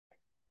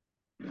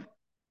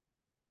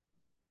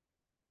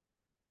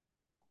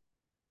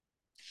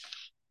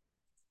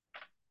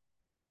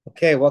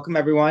Okay, welcome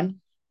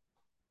everyone.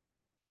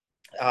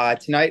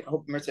 Tonight, I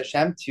hope Mirza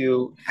Hashem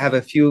to have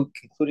a few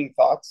concluding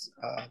thoughts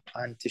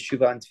on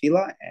Teshuva and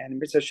Tefillah. And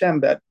Mirza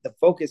Hashem, but the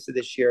focus of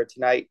this year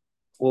tonight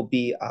will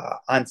be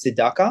on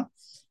tzedakah.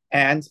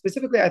 And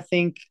specifically, I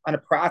think on a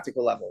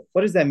practical level,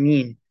 what does that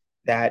mean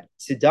that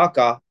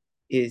tzedakah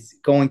is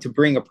going to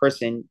bring a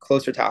person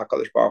closer to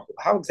HaKadosh Baruch Hu?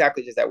 How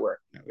exactly does that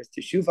work? With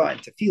Teshuva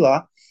and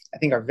Tefillah, I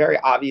think are very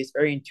obvious,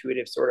 very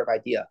intuitive sort of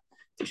idea.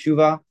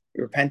 Teshuva,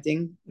 we're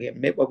repenting, we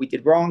admit what we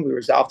did wrong, we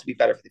resolve to be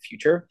better for the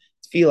future.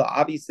 Tefillah,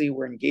 obviously,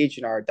 we're engaged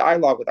in our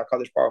dialogue with our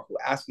Kadosh Baruch Hu,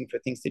 asking for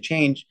things to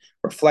change,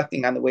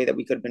 reflecting on the way that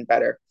we could have been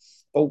better.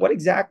 But what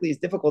exactly is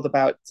difficult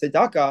about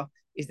tzedakah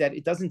is that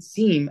it doesn't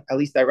seem, at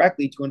least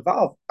directly, to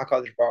involve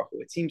HaKadosh Baruch Hu.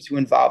 It seems to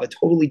involve a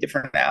totally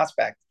different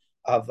aspect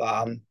of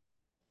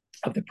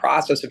the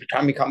process of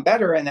trying to become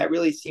better, and that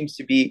really seems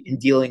to be in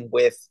dealing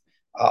with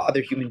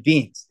other human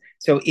beings.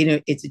 So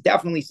it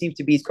definitely seems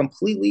to be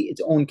completely its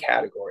own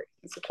category.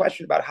 It's a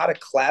question about how to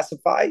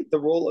classify the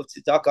role of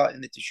tzedakah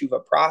in the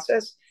teshuva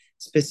process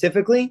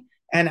specifically,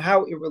 and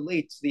how it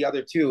relates to the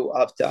other two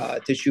of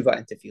teshuva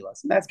and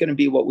tefillah. And that's going to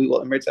be what we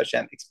will, Emir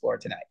Hashem, explore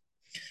tonight.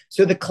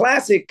 So the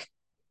classic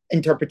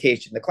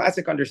interpretation, the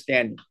classic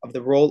understanding of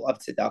the role of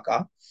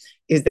tzedakah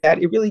is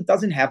that it really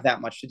doesn't have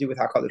that much to do with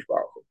HaKadosh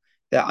Baruch Hu.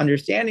 The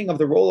understanding of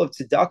the role of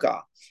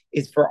tzedakah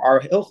is for our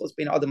hilchos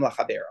bein adam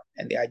lachavera.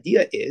 And the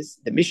idea is,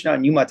 the Mishnah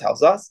in Yuma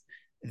tells us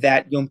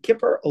that Yom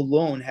Kippur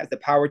alone has the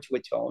power to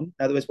atone.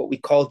 In other words, what we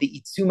call the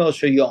itzum el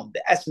shayom,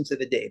 the essence of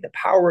the day, the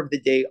power of the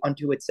day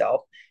unto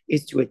itself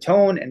is to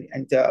atone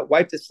and to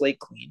wipe the slate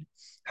clean.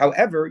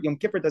 However, Yom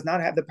Kippur does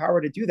not have the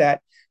power to do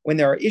that when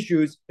there are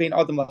issues bein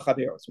adam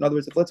lachavera. So in other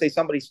words, if let's say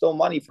somebody stole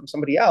money from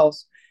somebody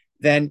else,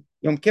 then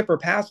Yom Kippur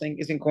passing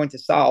isn't going to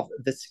solve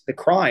the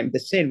crime, the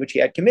sin which he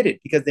had committed,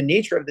 because the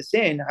nature of the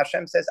sin,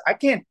 Hashem says, I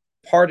can't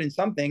pardon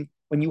something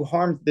when you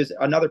harmed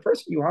another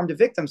person, you harmed a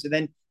victim. So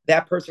then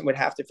that person would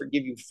have to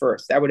forgive you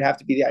first. That would have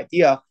to be the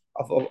idea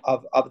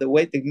of the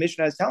way the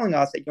Mishnah is telling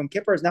us that Yom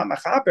Kippur is not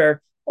machaper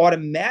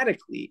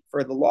automatically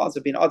for the laws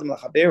of being Adam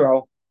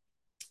Lachabero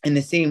in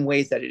the same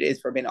ways that it is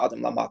for being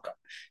Adam Lamaka.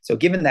 So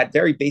given that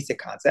very basic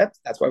concept,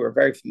 that's why we're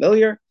very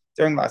familiar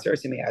during Maser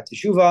Simei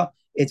Teshuva,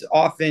 it's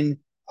often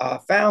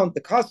found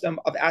the custom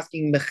of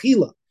asking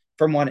mechila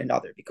from one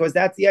another, because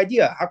that's the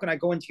idea. How can I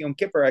go into Yom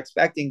Kippur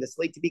expecting the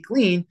slate to be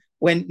clean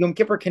when Yom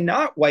Kippur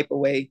cannot wipe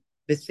away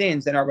the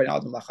sins in our Ben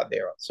Adam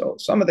Lachavera? So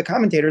some of the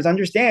commentators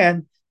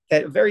understand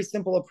that a very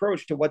simple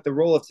approach to what the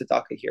role of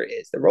tzedakah here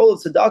is. The role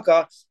of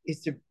tzedakah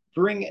is to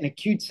bring an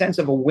acute sense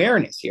of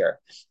awareness here,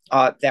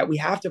 that we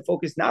have to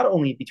focus not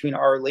only between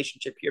our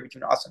relationship here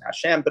between us and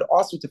Hashem, but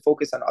also to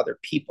focus on other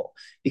people.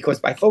 Because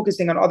by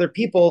focusing on other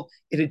people,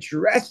 it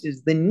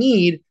addresses the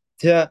need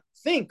to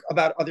think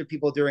about other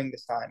people during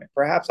this time. And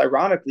perhaps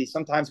ironically,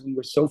 sometimes we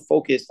were so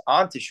focused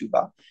on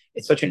teshuva,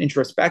 it's such an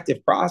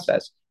introspective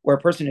process where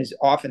a person is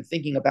often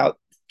thinking about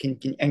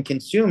and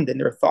consumed in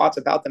their thoughts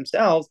about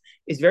themselves,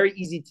 is very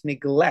easy to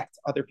neglect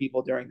other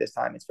people during this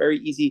time. It's very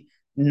easy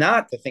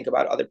not to think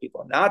about other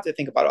people, not to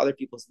think about other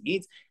people's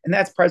needs. And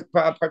that's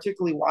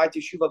particularly why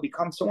teshuva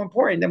becomes so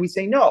important. Then we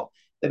say, no,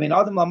 the Ben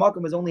Adam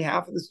Lamakim is only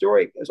half of the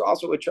story. There's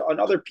also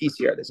another piece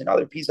here. There's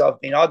another piece of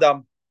Ben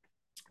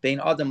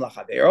Adam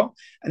Lachavero,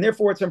 and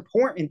therefore it's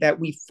important that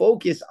we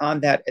focus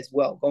on that as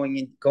well going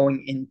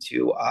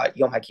into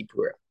Yom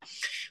HaKippurim.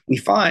 We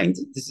find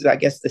this is, I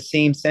guess, the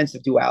same sense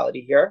of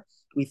duality here.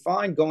 We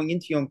find going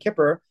into Yom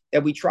Kippur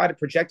that we try to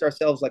project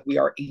ourselves like we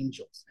are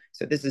angels.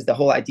 So this is the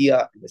whole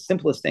idea. The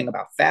simplest thing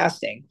about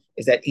fasting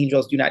is that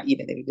angels do not eat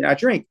and they do not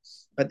drink.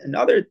 But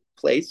another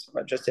place,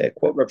 just to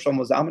quote Rav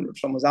Shlomo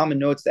Zalman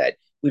notes that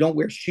we don't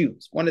wear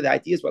shoes. One of the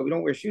ideas why we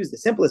don't wear shoes, the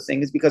simplest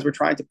thing, is because we're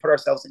trying to put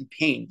ourselves in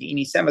pain.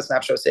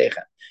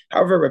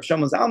 However, Rav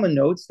Shlomo Zalman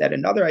notes that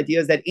another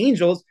idea is that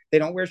angels, they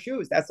don't wear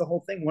shoes. That's the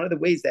whole thing. One of the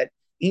ways that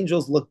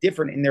angels look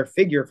different in their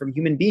figure from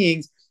human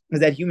beings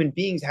is that human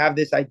beings have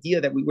this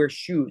idea that we wear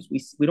shoes.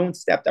 We don't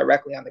step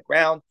directly on the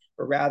ground,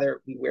 but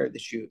rather we wear the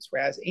shoes.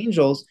 Whereas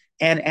angels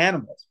and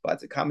animals, but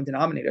it's a common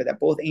denominator that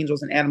both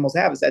angels and animals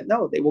have, is that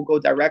no, they will go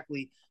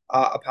directly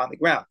upon the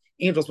ground.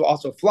 Angels will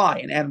also fly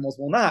and animals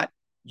will not,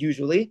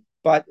 usually.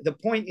 But the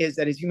point is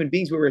that as human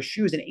beings, we wear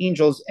shoes, and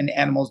angels and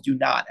animals do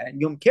not. And in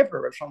Yom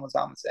Kippur, Rav Shlomo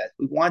Zalman says,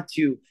 we want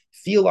to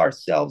feel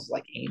ourselves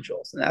like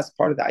angels. And that's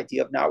part of the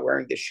idea of not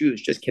wearing the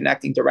shoes, just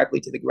connecting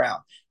directly to the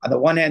ground. On the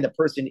one hand, the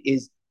person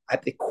is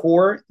at the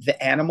core,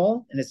 the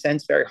animal, in a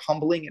sense, very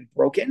humbling and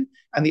broken.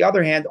 On the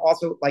other hand,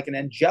 also like an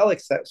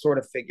angelic sort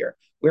of figure,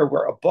 where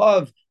we're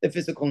above the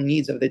physical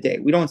needs of the day.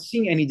 We don't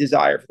see any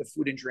desire for the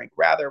food and drink.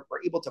 Rather,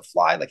 we're able to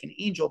fly like an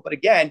angel, but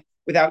again,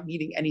 without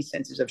needing any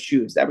senses of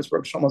shoes. That was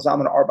Rabbi Shlomo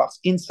Zalman Auerbach's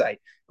insight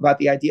about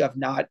the idea of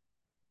not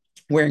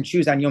wearing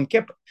shoes on Yom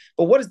Kippur.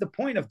 But what is the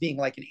point of being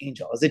like an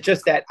angel? Is it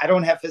just that I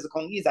don't have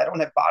physical needs, I don't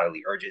have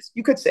bodily urges?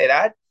 You could say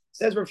that.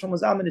 Says Rav Shlomo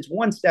Zalman, it's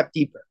one step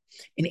deeper.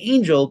 An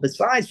angel,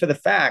 besides for the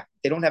fact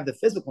they don't have the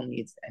physical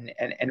needs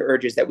and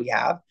urges that we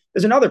have,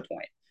 there's another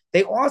point.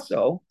 They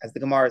also, as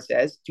the Gemara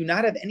says, do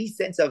not have any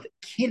sense of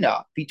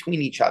kina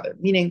between each other,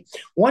 meaning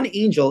one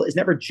angel is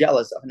never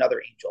jealous of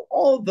another angel.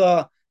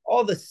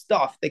 All the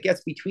stuff that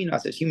gets between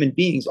us as human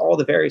beings, all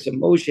the various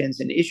emotions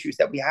and issues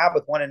that we have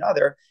with one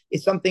another,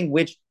 is something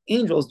which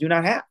angels do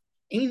not have.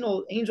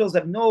 Angels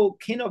have no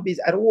kin of these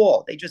at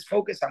all. They just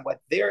focus on what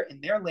they're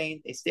in their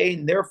lane. They stay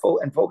in their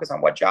and focus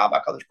on what job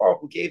HaKadosh Baruch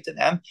Hu gave to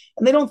them,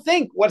 and they don't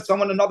think what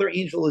another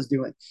angel is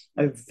doing.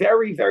 I'm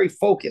very, very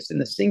focused in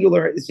the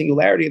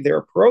singularity of their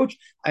approach.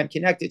 I'm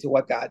connected to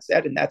what God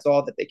said, and that's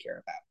all that they care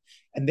about.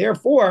 And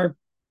therefore,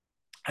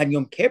 on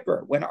Yom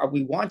Kippur, when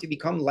we want to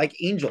become like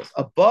angels,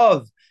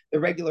 above the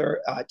regular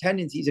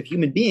tendencies of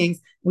human beings,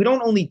 we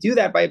don't only do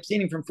that by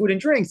abstaining from food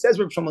and drink. Says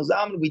Rav Shlomo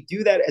Zalman, we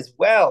do that as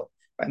well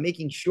by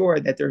making sure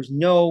that there's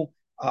no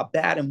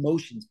bad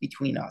emotions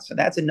between us. So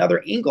that's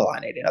another angle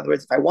on it. In other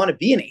words, if I want to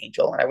be an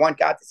angel and I want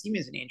God to see me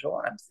as an angel,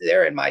 and I'm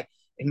there in my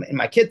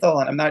kittel,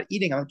 and I'm not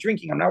eating, I'm not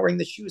drinking, I'm not wearing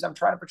the shoes, I'm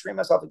trying to portray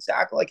myself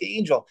exactly like an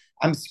angel.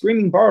 I'm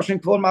screaming Baruch Shem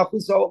Kvod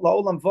Malchuso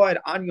La'olam Va'ed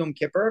on Yom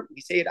Kippur. We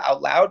say it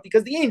out loud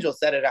because the angel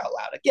said it out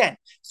loud. Again,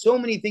 so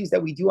many things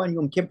that we do on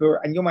Yom Kippur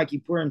and Yom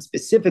Kippurim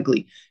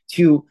specifically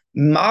to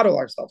model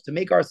ourselves, to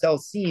make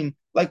ourselves seem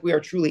like we are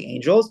truly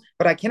angels,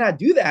 but I cannot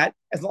do that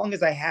as long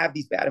as I have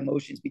these bad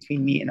emotions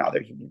between me and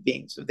other human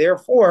beings. So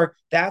therefore,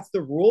 that's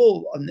the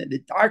rule on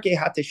the Darkei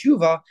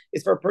HaTeshuva,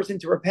 is for a person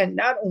to repent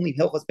not only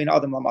Hilchos Bein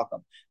Adam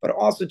Lamakam, but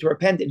also to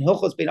repent in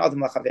Hilchos Bein Adam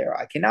Lachavera.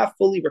 I cannot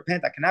fully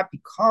repent. I cannot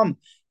become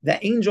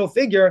the angel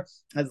figure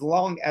as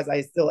long as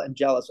I still am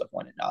jealous of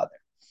one another.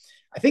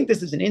 I think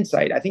this is an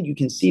insight. I think you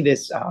can see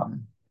this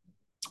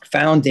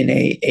found in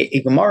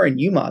a Gemara in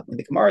Yuma, when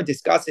the Gemara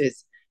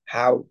discusses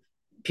how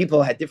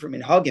people had different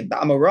minhagim, the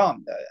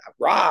Amoram, the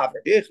Rav,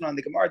 or Yochanan.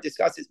 The Gemara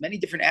discusses many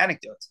different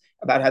anecdotes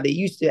about how they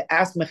used to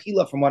ask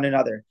mechila from one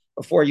another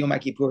before Yom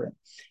Kippurim.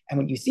 And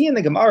what you see in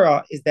the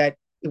Gemara is that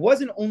it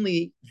wasn't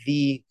only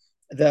the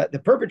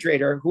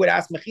perpetrator who would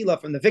ask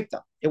mechila from the victim.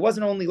 It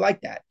wasn't only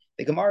like that.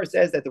 The Gemara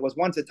says that there was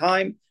once a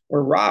time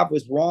where Rav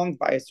was wronged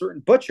by a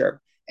certain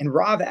butcher, and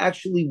Rav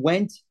actually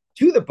went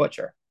to the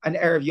butcher on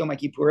Erev Yom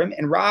Kippurim,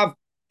 and Rav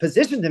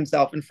positioned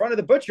himself in front of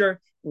the butcher,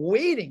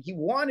 waiting. He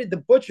wanted the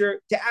butcher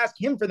to ask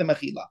him for the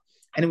mechila,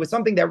 and it was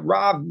something that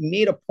Rav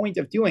made a point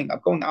of doing,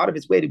 of going out of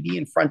his way to be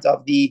in front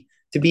of the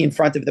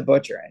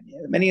butcher.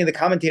 And many of the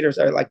commentators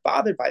are like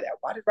bothered by that.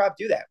 Why did Rav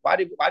do that? Why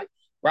did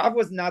Rav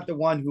was not the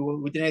one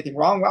who did anything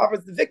wrong? Rav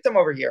was the victim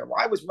over here.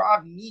 Why was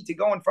Rav need to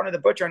go in front of the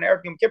butcher on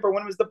Erev Yom Kippur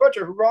when it was the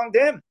butcher who wronged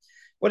him?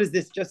 What is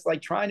this? Just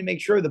like trying to make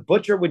sure the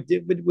butcher would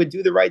do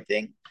the right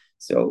thing?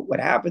 So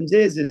what happens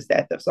is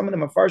that some of the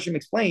Mefarshim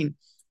explain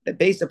that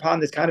based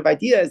upon this kind of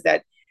idea is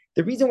that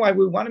the reason why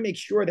we want to make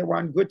sure that we're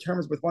on good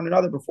terms with one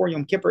another before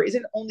Yom Kippur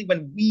isn't only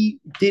when we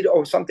did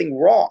something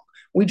wrong.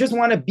 We just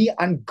want to be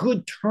on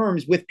good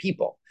terms with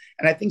people.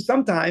 And I think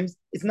sometimes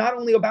it's not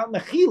only about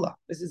mechila.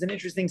 This is an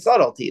interesting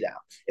subtlety now.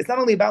 It's not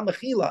only about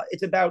mechila.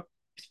 It's about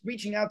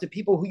reaching out to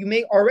people who you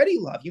may already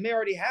love. You may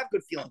already have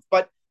good feelings,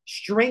 but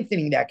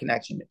strengthening that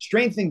connection,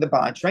 strengthening the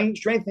bond,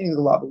 strengthening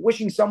the love,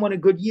 wishing someone a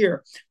good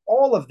year,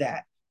 all of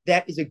that.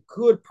 That is a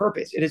good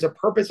purpose. It is a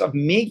purpose of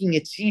making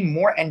it seem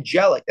more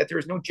angelic, that there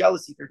is no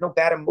jealousy, there's no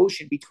bad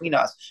emotion between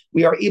us.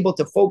 We are able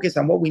to focus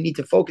on what we need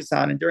to focus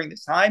on, and during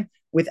this time,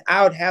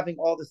 without having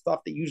all the stuff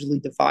that usually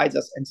divides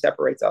us and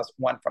separates us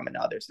one from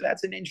another. So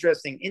that's an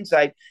interesting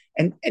insight.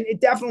 And it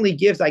definitely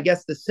gives, I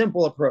guess, the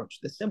simple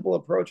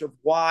approach of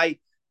why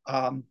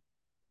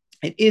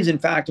it is in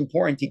fact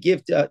important to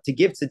give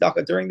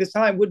tzedakah during this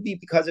time would be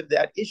because of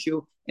that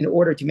issue, in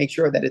order to make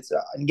sure that it's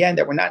again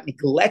that we're not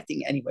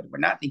neglecting anybody, we're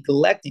not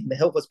neglecting the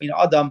hilchos bein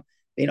adam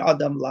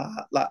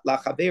la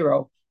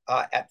chavero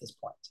at this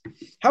point.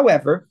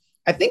 However,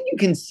 I think you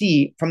can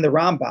see from the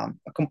Rambam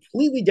a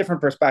completely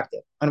different perspective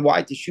on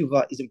why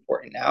teshuva is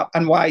important now,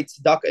 on why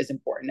tzedakah is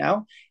important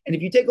now. And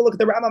if you take a look at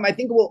the Rambam, I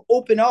think it will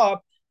open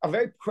up a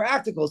very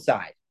practical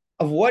side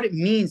of what it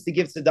means to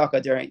give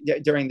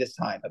tzedakah during this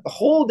time, a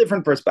whole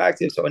different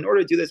perspective. So in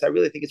order to do this, I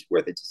really think it's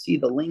worth it to see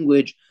the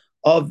language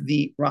of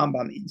the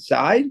Rambam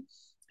inside.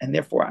 And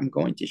therefore, I'm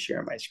going to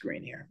share my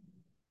screen here.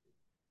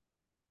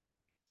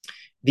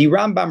 The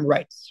Rambam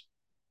writes,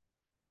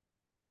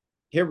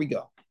 here we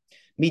go.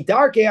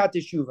 Midarkei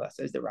teshuva,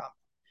 says the Rambam.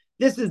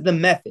 This is the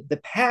method, the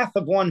path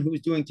of one who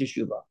is doing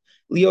teshuva.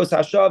 Lios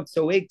hashav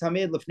tzoeg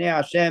tamid lifnei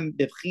Hashem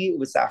bivchi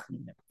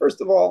u'sachnim.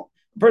 First of all,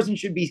 a person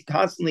should be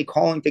constantly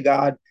calling to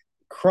God,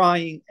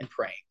 crying and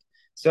praying.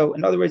 So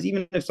in other words,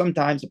 even if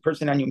sometimes a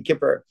person on Yom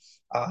Kippur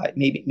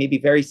may be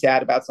very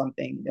sad about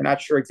something, they're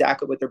not sure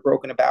exactly what they're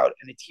broken about,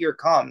 and a tear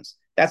comes,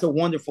 that's a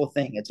wonderful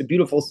thing. It's a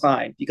beautiful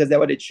sign, because that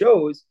what it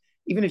shows,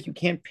 even if you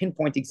can't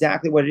pinpoint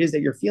exactly what it is that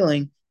you're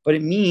feeling, but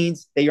it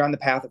means that you're on the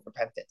path of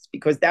repentance,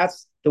 because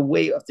that's the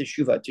way of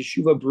teshuva.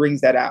 Teshuva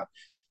brings that out.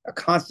 A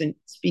constant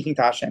speaking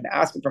to Hashem,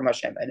 asking from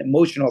Hashem, an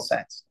emotional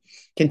sense.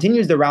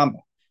 Continues the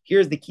Rambam.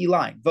 Here's the key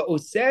line.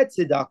 Va'oseh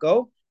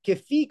tzedako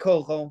kefi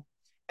kolcho.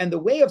 And the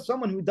way of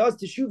someone who does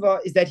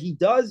teshuva is that he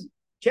does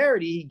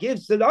charity, he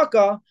gives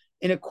tzedakah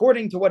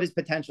according to what his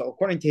potential,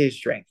 according to his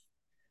strength.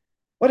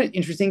 What an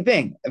interesting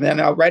thing. And then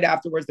right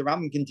afterwards, the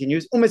Rambam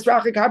continues,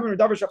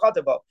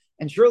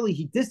 and surely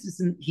he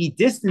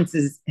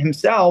distances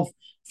himself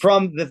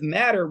from the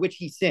matter which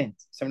he sinned.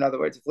 So in other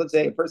words, if let's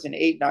say a person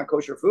ate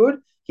non-kosher food,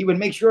 he would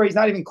make sure he's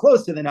not even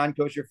close to the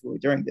non-kosher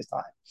food during this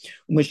time.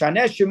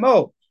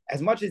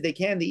 As much as they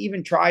can, they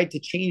even tried to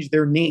change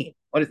their name.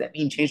 What does that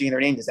mean, changing their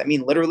name? Does that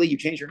mean literally you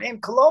change your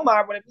name?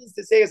 Kolomar, what it means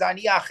to say is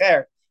ani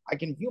acher. I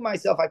can view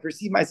myself, I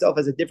perceive myself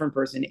as a different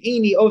person.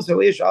 Eini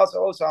oso ish,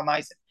 also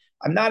amaisin.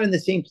 I'm not in the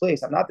same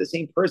place. I'm not the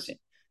same person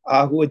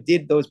who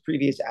did those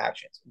previous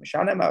actions. A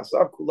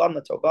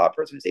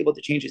person is able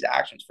to change his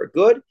actions for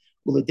good.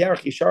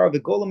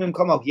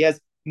 He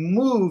has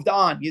moved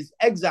on. He has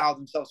exiled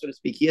himself, so to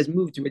speak. He has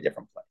moved to a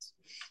different place.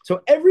 So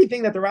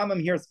everything that the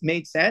Rambam here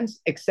made sense,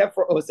 except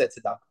for Oseh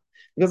Tzedakah.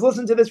 Because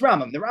listen to this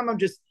Rambam. The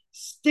Rambam just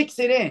sticks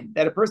it in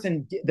that a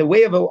person, the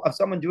way of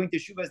someone doing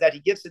Teshuva is that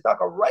he gives tzedakah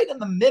right in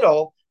the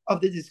middle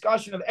of the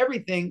discussion of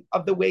everything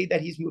of the way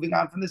that he's moving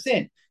on from the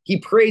sin. He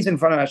prays in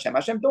front of Hashem.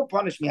 Hashem, don't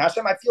punish me.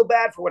 Hashem, I feel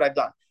bad for what I've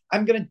done.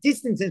 I'm going to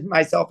distance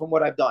myself from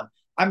what I've done.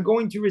 I'm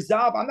going to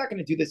resolve. I'm not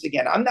going to do this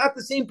again. I'm not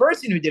the same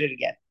person who did it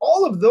again.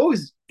 All of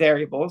those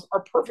variables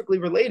are perfectly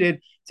related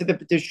to the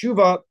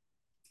Teshuva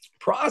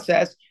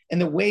process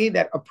and the way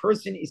that a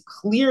person is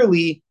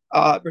clearly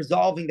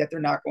resolving that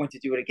they're not going to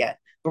do it again.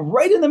 But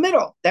right in the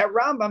middle, that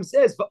Rambam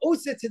says,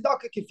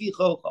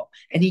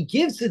 and he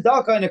gives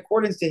tzedakah in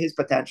accordance to his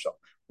potential.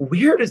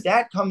 Where does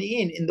that come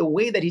in the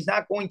way that he's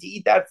not going to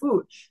eat that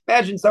food?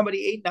 Imagine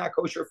somebody ate not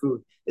kosher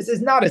food. This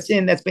is not a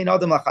sin that's been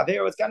adam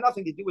lachavero. It's got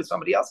nothing to do with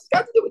somebody else. It's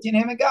got to do with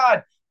him and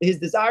God. His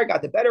desire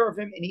got the better of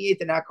him, and he ate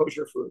the not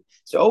kosher food.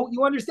 So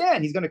you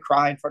understand, he's going to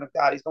cry in front of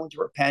God. He's going to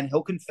repent.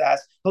 He'll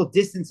confess. He'll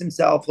distance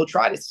himself. He'll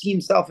try to see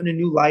himself in a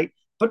new light.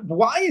 But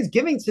why is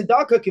giving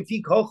tzedakah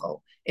kafi kocho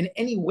in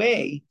any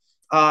way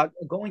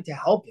going to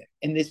help him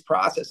in this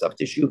process of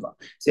teshuvah?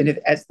 So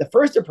as the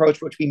first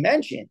approach, which we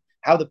mentioned,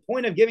 how the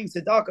point of giving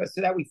tzedakah is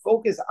so that we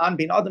focus on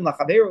bin adam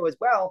lachaveru as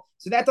well,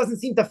 so that doesn't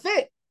seem to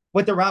fit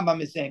what the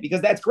Rambam is saying,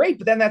 because that's great,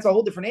 but then that's a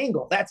whole different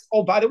angle. That's,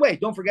 oh, by the way,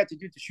 don't forget to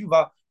do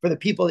teshuvah for the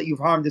people that you've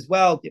harmed as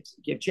well.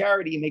 Give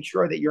charity, make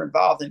sure that you're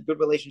involved in good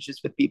relationships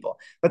with people.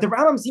 But the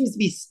Rambam seems to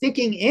be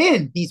sticking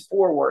in these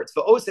four words,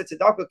 v'oseh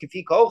tzedakah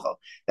kafi kocho,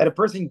 that a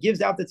person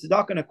gives out the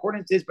tzedakah in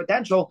accordance to his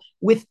potential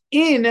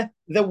within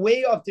the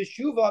way of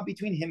teshuvah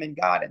between him and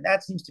God. And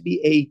that seems to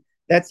be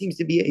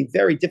a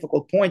very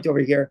difficult point over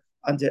here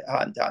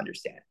to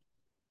understand.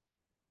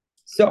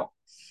 So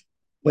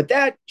what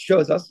that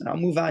shows us, and I'll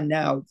move on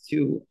now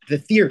to the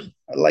theory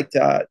I'd like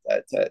to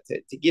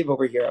give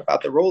over here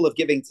about the role of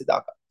giving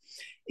tzedakah,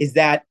 is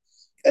that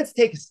let's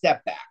take a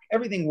step back.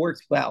 Everything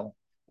works well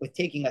with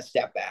taking a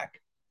step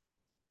back.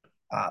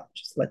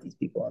 Just let these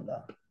people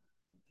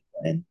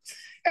in.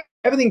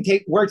 Everything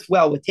works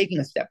well with taking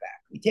a step back.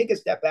 We take a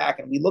step back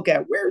and we look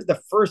at where's the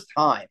first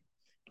time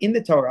in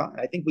the Torah,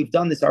 and I think we've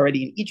done this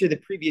already in each of the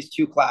previous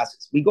two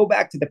classes. We go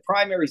back to the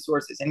primary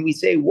sources and we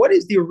say, what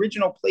is the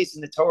original place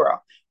in the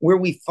Torah where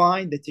we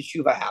find the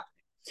teshuvah happening?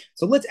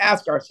 So let's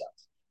ask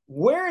ourselves,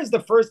 where is the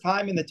first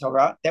time in the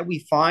Torah that we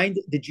find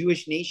the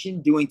Jewish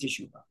nation doing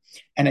teshuvah?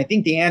 And I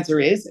think the answer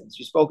is, as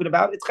you've spoken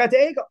about, it's Chet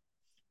Egel.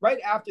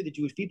 Right after the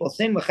Jewish people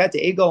sin with Chet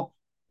Egel,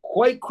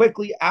 quite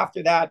quickly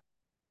after that,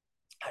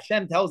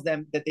 Hashem tells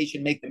them that they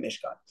should make the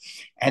Mishkan.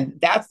 And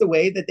that's the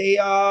way that they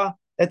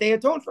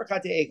atone for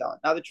Chet Egel.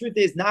 Now, the truth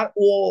is, not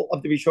all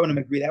of the Rishonim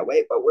agree that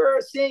way, but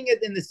we're seeing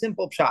it in the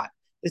simple pshat.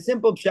 The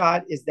simple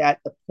pshat is that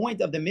the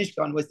point of the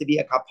Mishkan was to be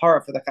a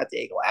kapara for the Chet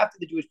Egel. After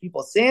the Jewish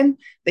people sin,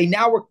 they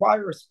now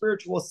require a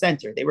spiritual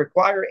center. They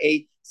require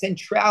a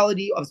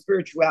centrality of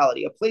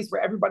spirituality, a place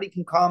where everybody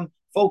can come,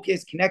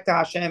 focus, connect to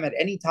Hashem at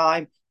any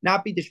time,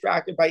 not be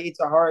distracted by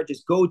Yetzer Hara,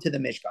 just go to the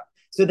Mishkan.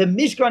 So the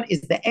Mishkan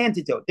is the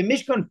antidote. The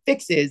Mishkan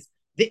fixes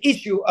the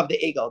issue of the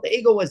Egel. The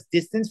Egel was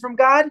distance from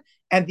God,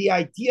 and the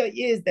idea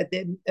is that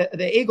the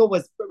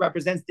Egel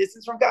represents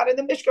distance from God, and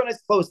the Mishkan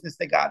is closeness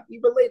to God. We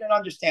relate and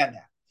understand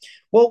that.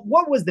 Well,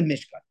 what was the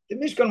Mishkan? The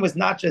Mishkan was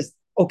not just,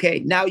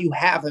 okay, now you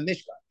have a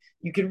Mishkan.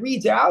 You can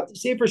read out the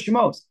Sefer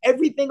Shemos.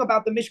 Everything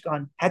about the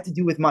Mishkan had to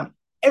do with money.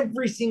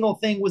 Every single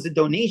thing was a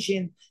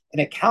donation, an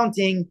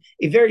accounting,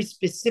 a very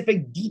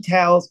specific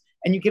details.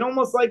 And you can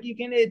almost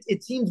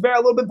it seems a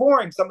little bit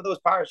boring, some of those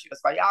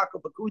parashas,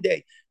 Vayakov,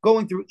 Bakude,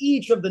 going through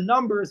each of the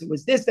numbers. It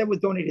was this that was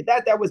donated,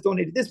 that was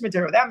donated, this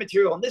material, that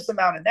material, and this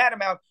amount and that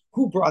amount.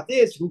 Who brought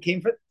this? Who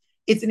came for it?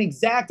 It's an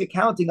exact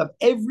accounting of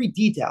every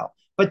detail.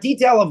 But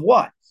detail of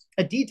what?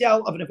 A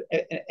detail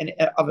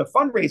of a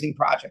fundraising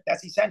project.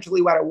 That's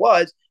essentially what it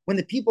was when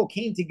the people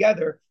came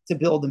together to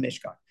build the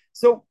Mishkan.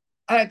 So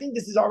I think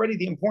this is already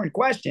the important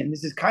question.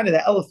 This is kind of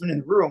the elephant in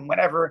the room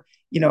whenever,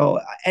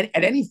 at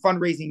any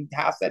fundraising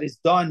task that is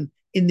done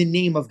in the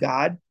name of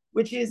God,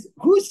 which is,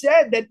 who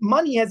said that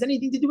money has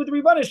anything to do with the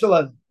Ribbon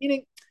Shalom?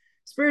 Meaning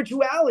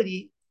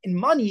spirituality and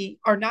money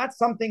are not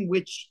something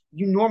which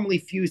you normally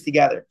fuse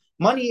together.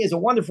 Money is a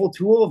wonderful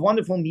tool, a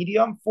wonderful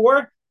medium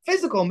for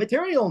physical,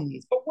 material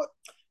needs. But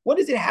what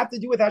does it have to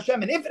do with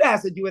Hashem? And if it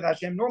has to do with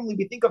Hashem, normally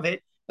we think of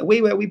it The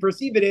way that we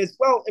perceive it is,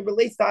 well, it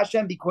relates to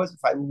Hashem because if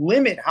I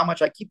limit how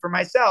much I keep for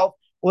myself,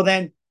 well,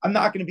 then I'm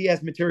not going to be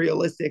as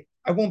materialistic.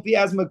 I won't be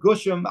as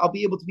magushim. I'll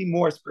be able to be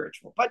more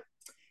spiritual. But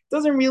it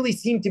doesn't really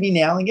seem to be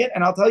nailing it.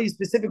 And I'll tell you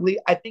specifically,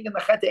 I think in the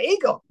Chet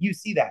Egel, you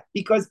see that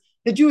because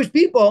the Jewish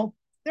people,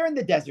 they're in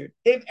the desert.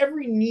 They have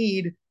every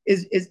need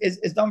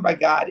is done by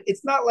God.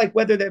 It's not like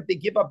whether they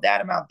give up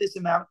that amount, this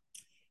amount.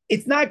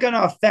 It's not going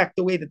to affect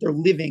the way that they're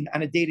living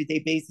on a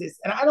day-to-day basis.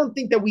 And I don't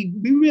think that we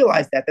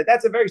realize that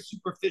that's a very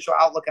superficial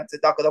outlook on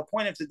tzedakah. The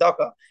point of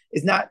tzedakah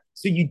is not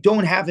so you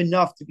don't have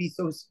enough to be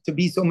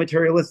so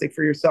materialistic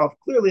for yourself.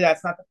 Clearly,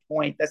 that's not the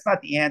point. That's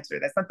not the answer.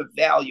 That's not the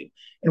value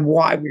and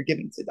why we're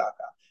giving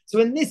tzedakah. So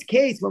in this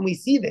case, when we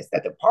see this,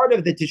 that the part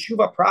of the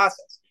teshuvah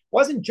process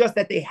wasn't just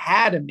that they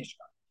had a mishkan.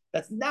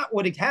 That's not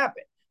what it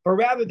happened, but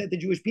rather that the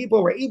Jewish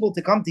people were able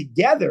to come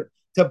together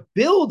to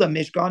build a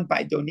Mishkan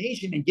by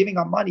donation and giving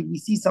up money. We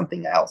see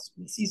something else.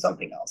 We see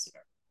something else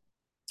here.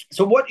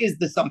 So what is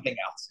the something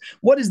else?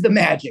 What is the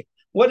magic?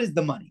 What is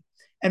the money?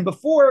 And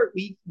before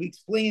we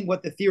explain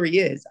what the theory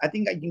is, I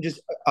think I can just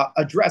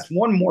address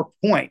one more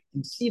point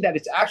and see that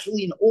it's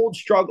actually an old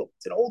struggle.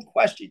 It's an old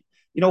question.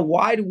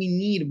 Why do we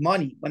need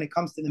money when it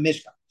comes to the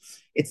Mishkan?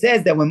 It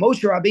says that when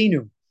Moshe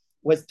Rabbeinu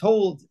was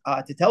told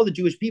to tell the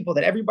Jewish people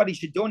that everybody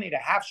should donate a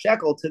half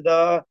shekel to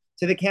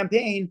the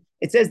campaign,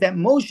 it says that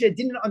Moshe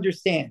didn't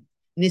understand.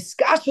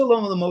 Niskash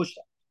shalom Moshe.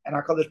 And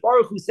HaKadosh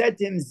Baruch Hu said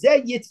to him,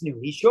 Zeh yitznu.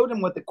 He showed him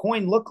what the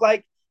coin looked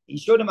like. He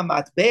showed him a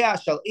matbea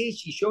shal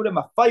ish. He showed him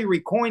a fiery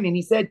coin, and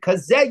he said,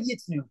 Kazeh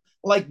yitznu.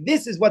 Like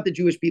this is what the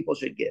Jewish people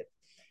should give.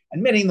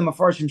 And many of the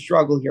Mefarshim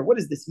struggle here. What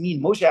does this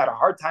mean? Moshe had a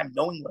hard time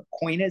knowing what a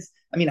coin is.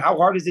 I mean, how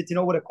hard is it to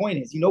know what a coin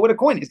is? You know what a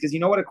coin is because you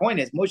know what a coin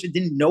is. Moshe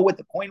didn't know what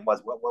the coin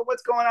was.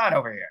 What's going on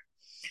over here?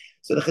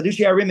 So the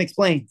Chedushei Arim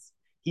explains.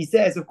 He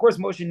says, of course,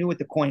 Moshe knew what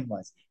the coin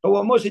was. But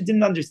what Moshe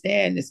didn't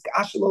understand is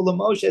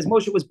Moshe, as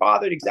Moshe was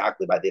bothered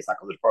exactly by this.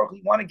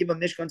 You want to give a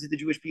mishkan to the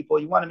Jewish people.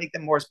 You want to make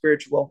them more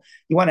spiritual.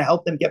 You want to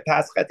help them get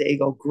past Chet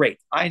Ego. Great.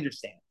 I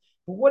understand.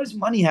 But what does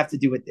money have to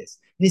do with this?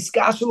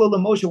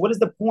 Moshe, what is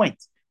the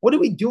point? What are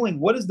we doing?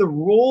 What is the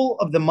role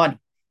of the money?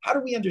 How do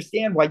we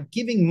understand why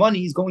giving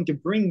money is going to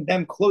bring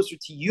them closer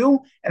to you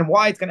and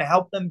why it's going to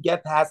help them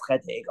get past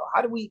Chet Ego?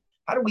 How do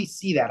we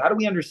see that? How do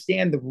we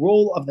understand the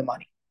role of the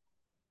money?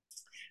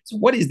 So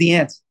what is the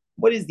answer?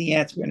 What is the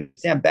answer? We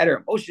understand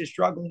better. Moshe is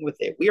struggling with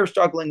it. We are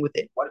struggling with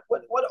it. What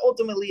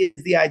ultimately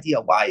is the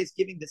idea? Why is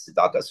giving the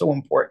tzedakah so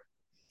important?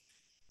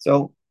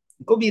 So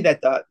it could be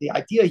that the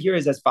idea here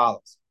is as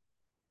follows.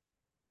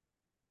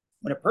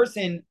 When a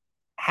person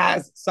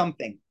has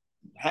something,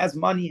 has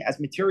money, has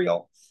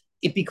material,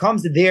 it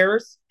becomes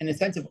theirs in a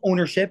sense of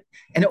ownership.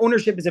 And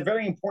ownership is a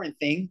very important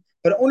thing,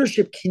 but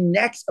ownership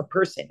connects a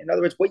person. In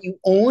other words, what you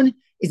own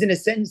is in a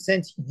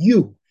sense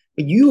you.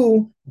 But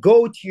you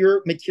go to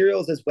your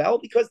materials as well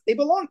because they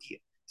belong to you.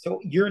 So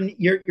your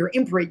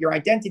imprint, your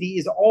identity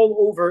is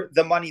all over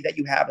the money that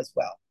you have as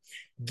well.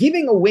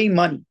 Giving away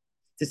money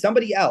to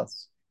somebody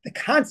else, the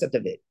concept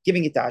of it,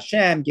 giving it to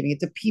Hashem, giving it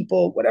to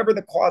people, whatever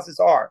the causes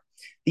are,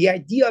 the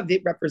idea of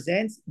it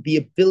represents the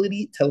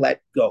ability to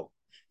let go.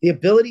 The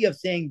ability of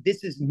saying,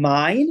 this is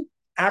mine.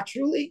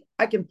 Actually,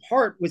 I can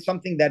part with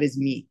something that is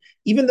me.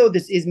 Even though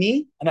this is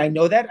me, and I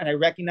know that, and I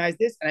recognize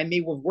this, and I may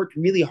have worked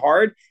really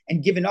hard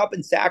and given up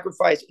and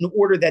sacrificed in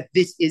order that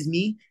this is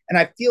me, and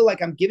I feel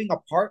like I'm giving a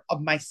part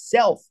of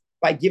myself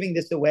by giving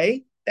this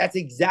away, that's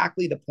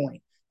exactly the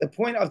point. The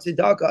point of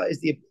tzedakah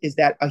is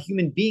that a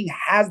human being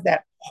has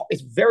that.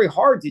 It's very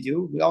hard to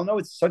do. We all know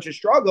it's such a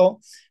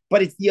struggle,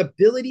 but it's the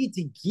ability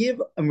to give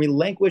and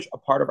relinquish a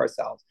part of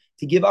ourselves,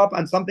 to give up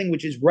on something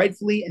which is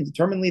rightfully and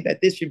determinedly that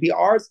this should be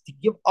ours, to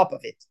give up of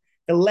it,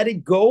 to let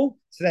it go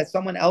so that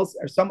someone else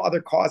or some other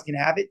cause can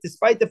have it,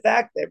 despite the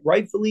fact that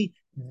rightfully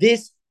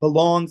this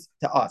belongs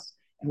to us.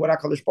 And what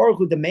HaKadosh Baruch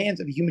Hu demands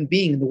of a human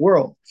being in the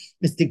world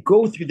is to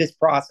go through this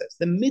process.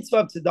 The mitzvah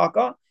of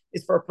tzedakah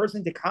is for a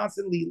person to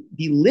constantly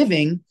be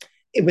living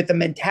with the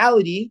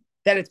mentality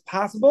that it's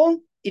possible,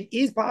 it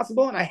is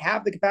possible, and I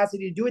have the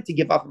capacity to do it, to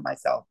give up on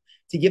myself.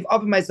 To give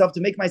up on myself,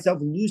 to make myself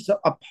lose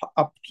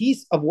a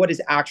piece of what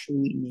is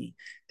actually me.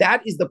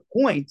 That is the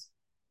point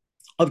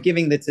of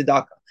giving the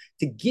tzedakah,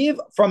 to give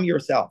from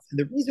yourself. And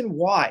the reason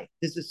why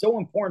this is so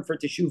important for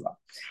Teshuva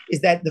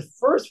is that the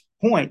first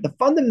point, the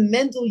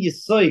fundamental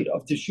yesod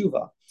of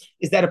Teshuva,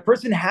 is that a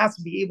person has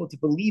to be able to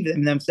believe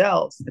in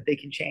themselves that they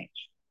can change.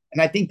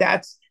 And I think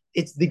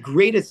it's the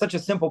greatest, such a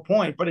simple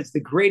point, but it's the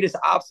greatest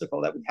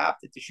obstacle that we have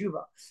to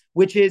Teshuva,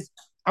 which is,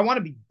 I want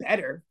to be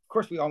better. Of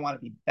course, we all want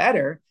to be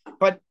better,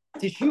 but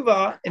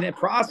Teshuva in a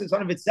process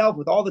of itself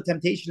with all the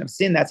temptation of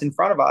sin that's in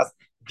front of us,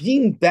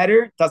 being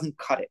better doesn't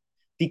cut it.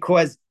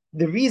 Because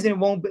the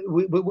reason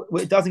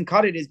it doesn't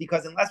cut it is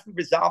because unless we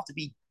resolve to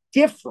be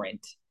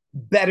different,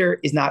 better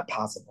is not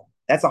possible.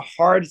 That's a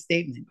hard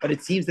statement, but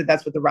it seems that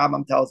that's what the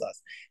Rambam tells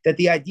us. That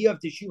the idea of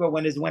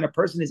Teshuva is when a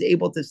person is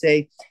able to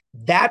say,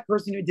 that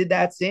person who did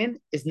that sin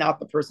is not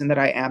the person that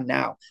I am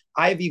now.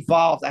 I have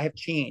evolved. I have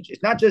changed.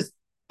 It's not just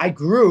I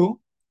grew.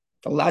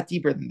 It's a lot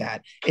deeper than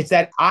that. It's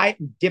that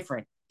I'm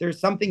different. There's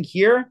something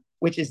here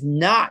which is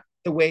not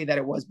the way that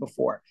it was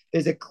before.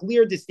 There's a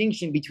clear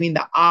distinction between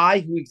the I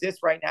who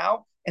exists right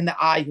now and the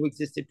I who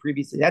existed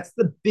previously. That's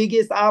the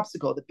biggest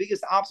obstacle. The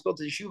biggest obstacle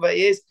to teshuva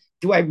is,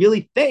 do I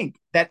really think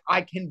that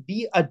I can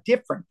be a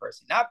different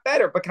person? Not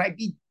better, but can I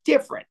be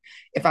different?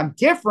 If I'm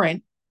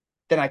different,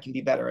 then I can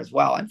be better as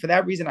well. And for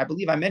that reason, I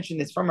believe I mentioned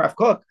this from Rav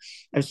Kook.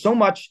 There's so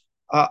much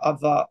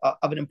of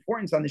an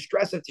importance on the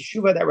stress of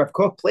teshuva that Rav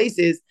Kook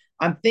places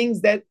on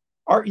things that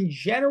are in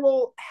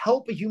general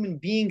help a human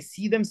being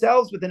see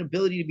themselves with an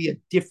ability to be a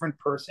different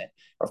person.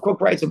 Rav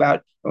Kook writes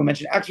about, we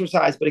mentioned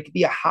exercise, but it could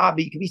be a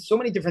hobby. It could be so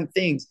many different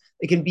things.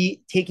 It can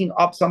be taking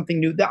up something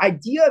new. The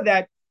idea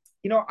that,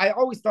 I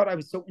always thought I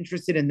was so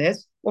interested in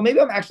this. Well, maybe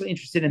I'm actually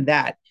interested in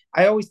that.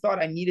 I always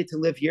thought I needed to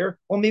live here.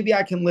 Well, maybe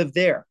I can live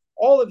there.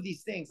 All of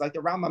these things, like the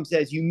Rambam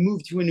says, you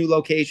move to a new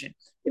location.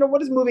 What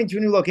does moving to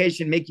a new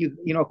location make you,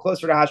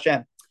 closer to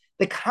Hashem?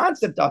 The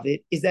concept of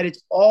it is that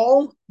it's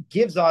all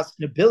gives us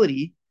an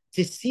ability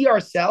to see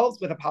ourselves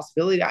with a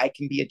possibility that I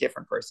can be a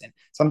different person.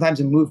 Sometimes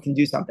a move can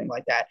do something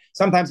like that.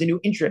 Sometimes a new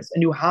interest, a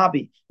new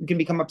hobby. You can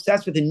become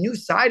obsessed with a new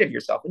side of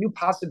yourself, a new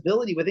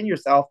possibility within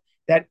yourself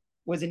that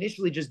was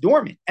initially just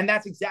dormant. And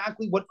that's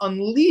exactly what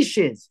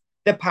unleashes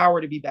the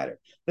power to be better.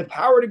 The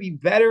power to be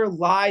better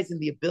lies in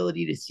the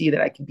ability to see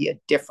that I can be a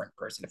different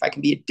person. If I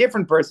can be a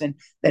different person,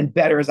 then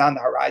better is on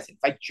the horizon.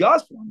 If I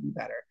just want to be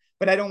better,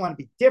 but I don't want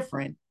to be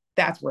different,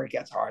 that's where it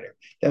gets harder.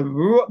 The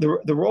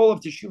role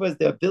of teshuva is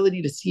the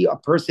ability to see a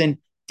person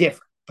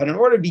different. But in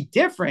order to be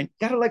different,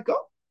 you got to let go.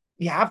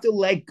 You have to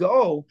let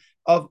go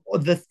of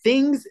the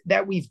things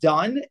that we've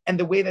done and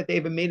the way that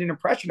they've made an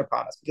impression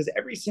upon us, because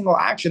every single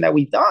action that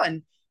we've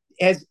done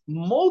has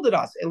molded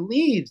us. It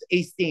leaves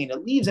a stain.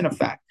 It leaves an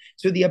effect.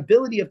 So the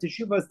ability of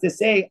teshuva is to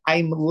say,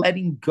 I'm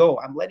letting go.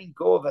 I'm letting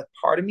go of a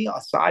part of me,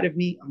 a side of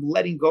me. I'm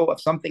letting go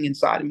of something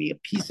inside of me. A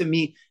piece of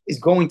me is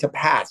going to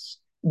pass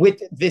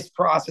with this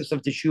process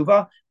of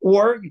teshuva.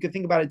 Or you could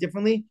think about it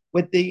differently.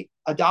 With the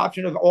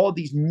adoption of all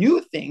these new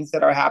things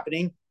that are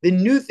happening, the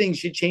new things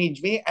should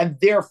change me, and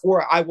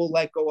therefore I will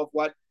let go of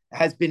what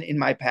has been in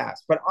my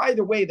past. But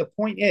either way, the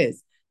point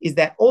is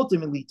that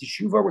ultimately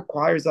teshuva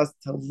requires us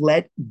to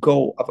let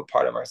go of a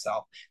part of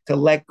ourselves, to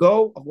let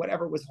go of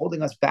whatever was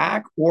holding us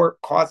back or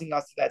causing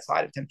us to that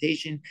side of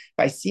temptation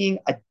by seeing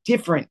a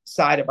different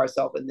side of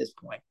ourselves in this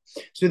point.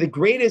 So the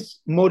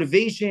greatest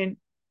motivation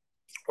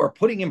or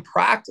putting in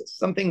practice,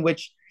 something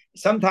which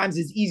sometimes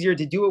is easier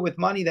to do it with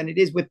money than it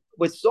is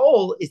with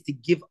soul, is to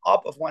give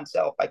up of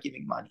oneself by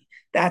giving money.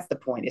 That's the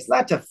point. It's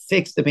not to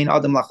fix the Ben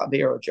Adam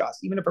Lachaber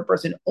just. Even if a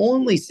person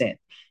only sinned,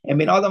 and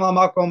Ben Adam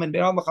Lamakom and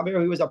Ben Adam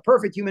Lachaber, he was a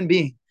perfect human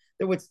being,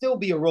 there would still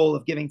be a role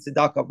of giving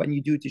tzedakah when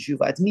you do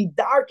teshuva. It's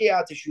midarkei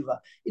teshuva.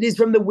 It is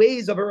from the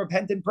ways of a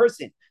repentant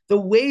person. The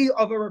way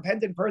of a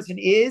repentant person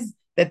is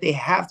that they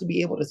have to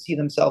be able to see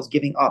themselves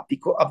giving up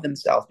of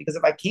themselves. Because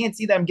if I can't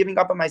see that I'm giving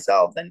up of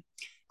myself, then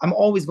I'm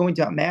always going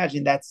to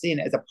imagine that sin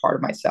as a part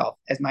of myself,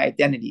 as my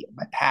identity,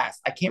 my past.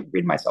 I can't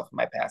rid myself of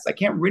my past. I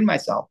can't rid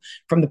myself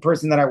from the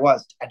person that I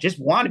was. I just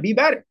want to be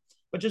better.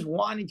 But just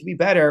wanting to be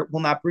better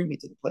will not bring me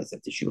to the place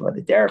of teshuva.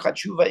 The derech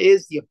teshuva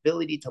is the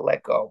ability to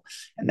let go.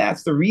 And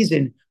that's the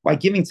reason why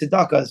giving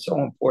tzedakah is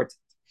so important.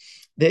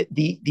 The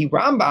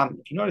Rambam,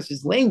 if you notice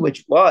his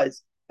language,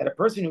 was that a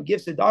person who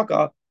gives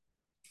tzedakah,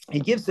 he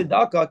gives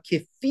tzedakah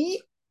kifi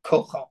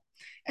kocho.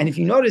 And if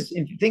you notice,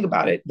 if you think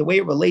about it, the way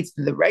it relates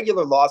to the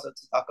regular laws of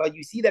tzedakah,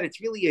 you see that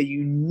it's really a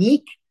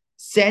unique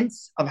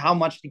sense of how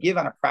much to give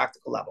on a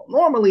practical level.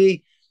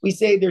 Normally, we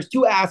say there's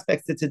two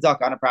aspects to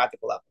tzedakah on a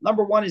practical level.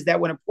 Number one is that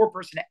when a poor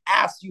person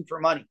asks you for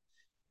money,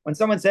 when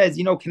someone says,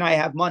 can I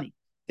have money?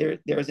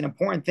 There's an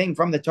important thing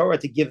from the Torah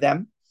to give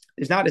them.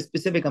 There's not a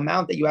specific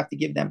amount that you have to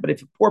give them. But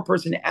if a poor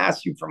person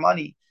asks you for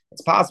money,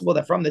 it's possible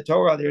that from the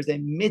Torah, there's a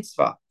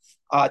mitzvah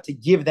to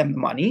give them the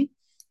money.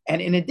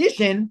 And in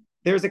addition,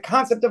 there's a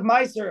concept of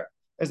meiser.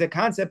 There's a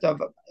concept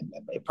of,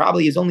 it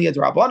probably is only a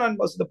drabanan,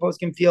 most of the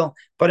poskim feel,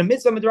 but a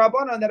mitzvah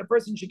drabanan that a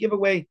person should give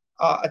away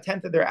a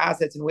tenth of their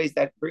assets in ways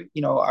that bring,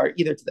 are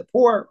either to the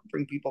poor,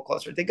 bring people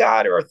closer to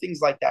God, or things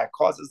like that,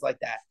 causes like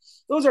that.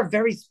 Those are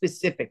very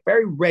specific,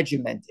 very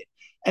regimented.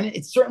 And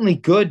it's certainly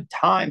good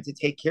time to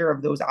take care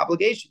of those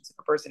obligations. If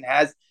a person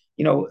has,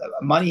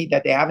 money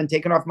that they haven't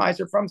taken off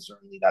meiser from,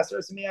 certainly that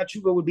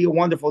tshuva would be a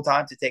wonderful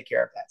time to take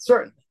care of that,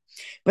 certainly.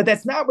 But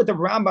that's not what the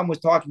Rambam was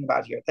talking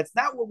about here. That's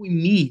not what we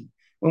mean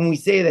when we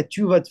say that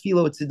tshuva,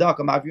 tefillah, tzedakah,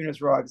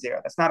 ma'avinus ro'ah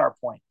gzera. That's not our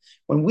point.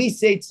 When we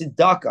say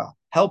tzedakah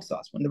helps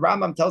us, when the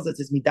Rambam tells us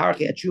it's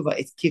midarkei tshuva,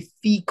 it's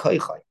kifi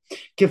koichai.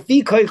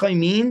 Kifi koichai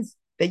means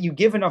that you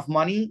give enough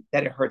money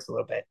that it hurts a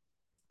little bit.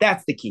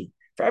 That's the key.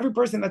 For every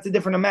person, that's a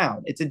different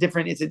amount. It's a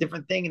different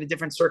thing in a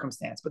different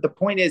circumstance. But the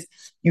point is,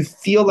 you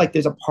feel like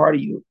there's a part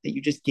of you that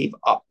you just gave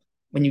up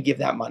when you give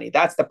that money.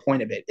 That's the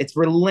point of it. It's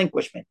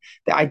relinquishment.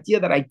 The idea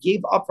that I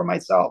gave up for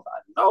myself.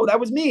 No, that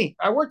was me.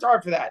 I worked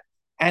hard for that.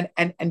 And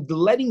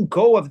letting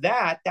go of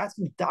that, that's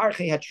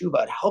midarkei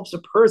hatshuva. It helps a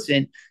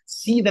person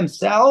see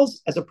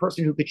themselves as a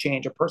person who could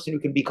change, a person who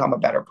can become a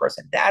better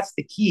person. That's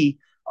the key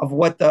of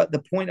what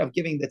the point of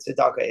giving the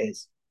tzedakah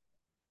is.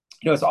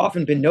 It's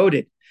often been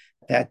noted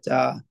that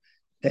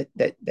that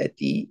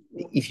the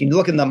if you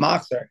look in the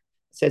Machzor, it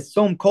says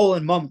Som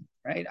colon Mum,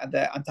 right?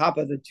 On top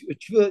of the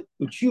Utshuva,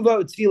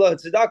 Utzvila,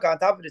 Tzedakah, on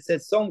top of it, it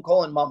says Som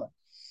colon Mum.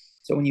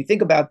 So when you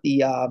think about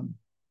the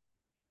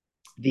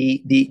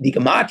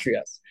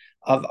gematrias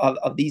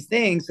of these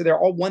things, so they're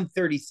all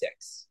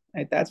 136.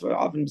 Right? That's what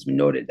often has been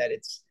noted, that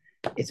it's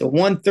a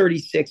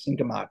 136 in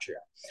gematria.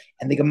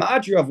 And the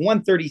gematria of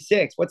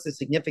 136, what's the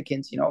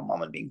significance?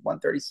 Mama being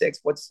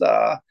 136. What's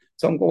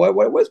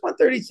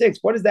 136?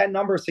 What is that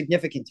number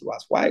significant to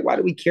us? Why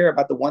do we care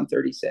about the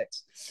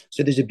 136?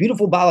 So there's a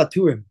beautiful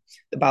Balaturim.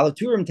 The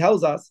Balaturim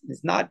tells us,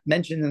 it's not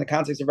mentioned in the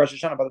context of Rosh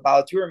Hashanah, but the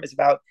Balaturim is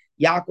about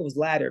Yaakov's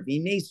ladder.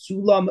 When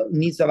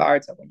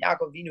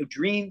Yaakov Vinu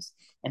dreams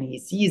and he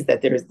sees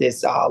that there's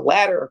this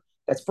ladder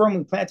that's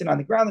firmly planted on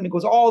the ground, and it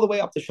goes all the way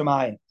up to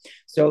Shemayim.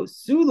 So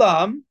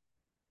Sulam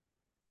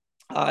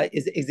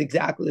is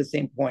exactly the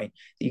same point.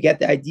 So you get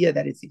the idea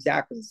that it's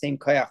exactly the same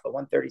koyach, the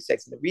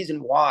 136. And the reason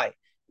why,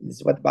 this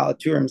is what the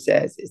Balaturim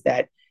says, is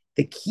that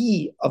the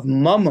key of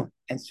Mammon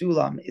and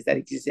Sulam is that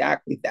it's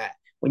exactly that.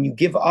 When you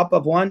give up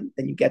of one,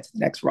 then you get to the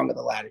next rung of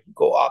the ladder. You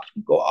go up,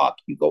 you go up,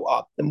 you go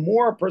up. The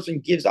more a person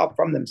gives up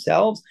from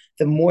themselves,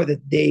 the more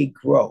that they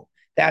grow.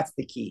 That's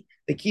the key.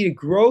 The key to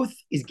growth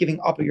is giving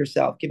up of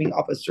yourself, giving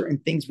up of certain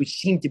things which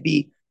seem to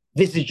be,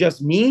 this is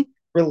just me,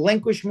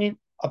 relinquishment,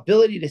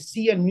 ability to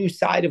see a new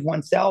side of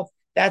oneself.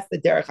 That's the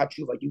derech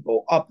hatshuva. You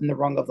go up in the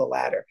rung of the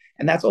ladder.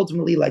 And that's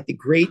ultimately like the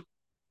great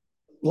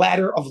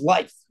ladder of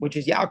life, which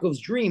is Yaakov's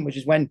dream, which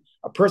is when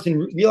a person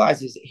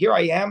realizes, here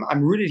I am,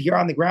 I'm rooted here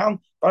on the ground,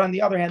 but on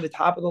the other hand, the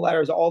top of the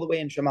ladder is all the way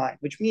in Shemayim,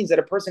 which means that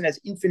a person has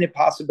infinite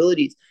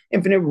possibilities,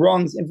 infinite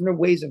rungs, infinite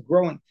ways of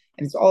growing.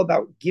 And it's all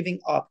about giving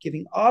up.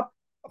 Giving up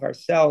of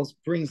ourselves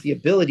brings the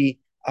ability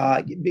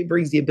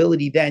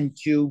then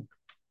to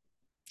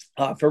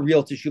for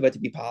real teshuva to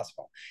be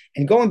possible.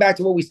 And going back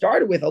to what we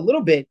started with a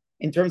little bit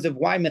in terms of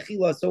why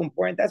mechila is so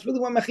important, that's really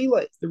what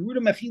mechila is. The root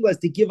of mechila is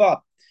to give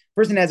up. A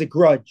person has a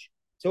grudge.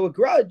 So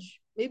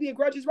maybe a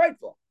grudge is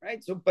rightful,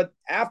 right? So, but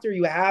after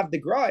you have the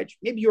grudge,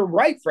 maybe you're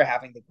right for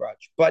having the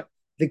grudge, but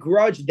the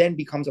grudge then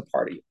becomes a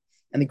part of you.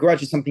 And the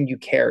grudge is something you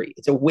carry.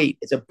 It's a weight,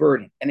 it's a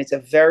burden, and it's a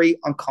very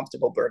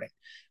uncomfortable burden.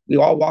 We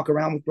all walk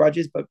around with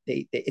grudges, but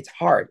it's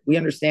hard. We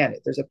understand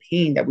it. There's a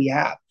pain that we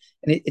have.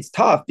 And it's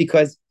tough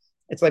because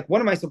it's like,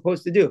 what am I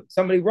supposed to do?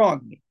 Somebody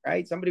wronged me,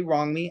 right? Somebody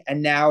wronged me,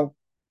 and now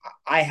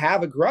I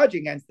have a grudge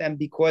against them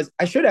because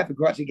I should have a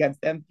grudge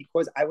against them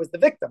because I was the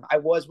victim. I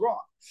was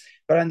wrong.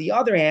 But on the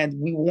other hand,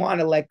 we want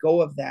to let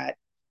go of that,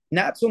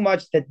 not so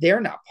much that they're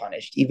not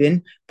punished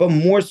even, but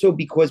more so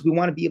because we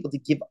want to be able to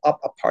give up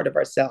a part of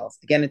ourselves.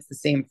 Again, it's the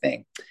same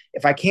thing.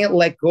 If I can't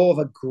let go of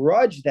a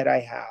grudge that I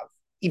have,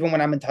 even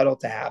when I'm entitled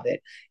to have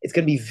it, it's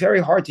going to be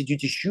very hard to do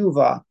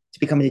teshuva, to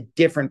become a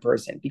different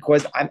person,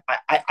 because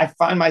I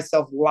find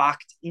myself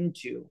locked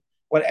into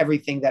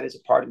everything that is a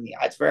part of me.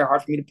 It's very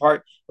hard for me to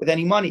part with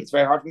any money. It's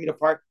very hard for me to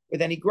part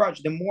with any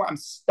grudge. The more I'm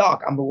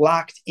stuck, I'm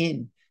locked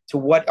in to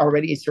what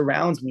already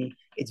surrounds me.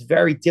 It's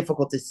very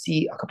difficult to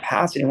see a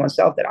capacity in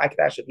oneself that I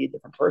could actually be a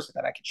different person,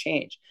 that I could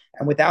change.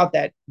 And without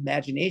that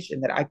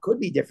imagination that I could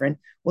be different,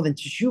 well, then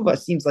teshuva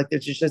seems like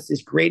there's just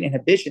this great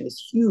inhibition,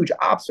 this huge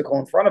obstacle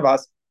in front of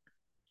us,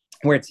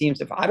 where it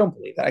seems if I don't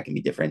believe that I can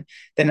be different,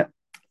 then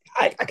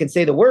I can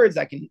say the words,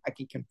 I can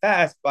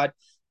confess, but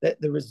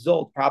the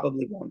result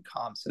probably won't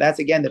come. So that's,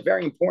 again, the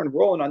very important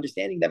role in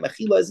understanding that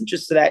mechila isn't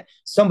just so that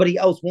somebody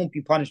else won't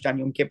be punished on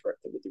Yom Kippur.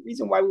 The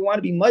reason why we want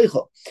to be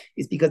meichel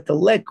is because to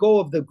let go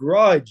of the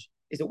grudge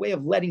is a way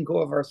of letting go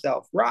of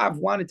ourselves. Rav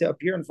wanted to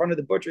appear in front of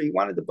the butcher. He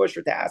wanted the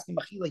butcher to ask him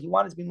mechila. He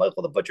wanted to be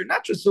meichel the butcher,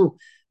 not just so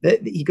that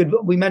he could,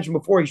 we mentioned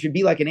before, he should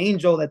be like an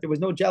angel, that there was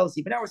no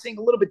jealousy. But now we're saying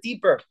a little bit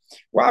deeper.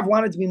 Rav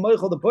wanted to be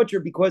meichel the butcher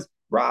because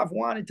Rav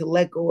wanted to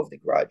let go of the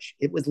grudge.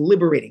 It was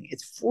liberating.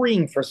 It's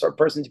freeing for a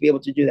person to be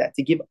able to do that,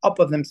 to give up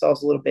of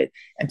themselves a little bit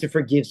and to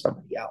forgive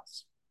somebody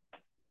else.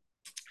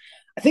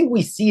 I think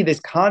we see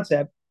this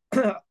concept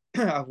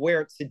of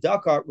where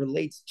tzedakah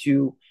relates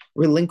to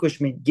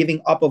relinquishment,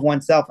 giving up of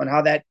oneself, and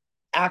how that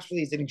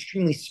actually is an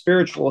extremely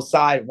spiritual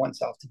side of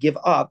oneself, to give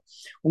up.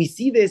 We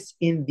see this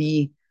in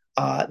the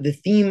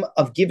theme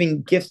of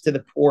giving gifts to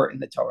the poor in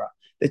the Torah.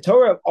 The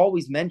Torah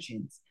always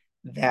mentions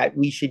that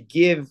we should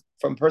give,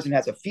 from a person who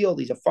has a field,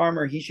 he's a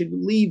farmer, he should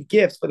leave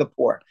gifts for the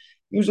poor.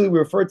 Usually we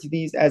refer to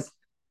these as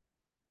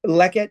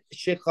leket,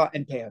 shikha,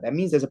 and peah. That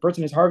means as a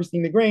person is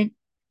harvesting the grain,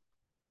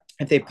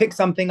 if they pick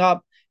something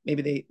up,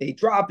 maybe they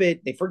drop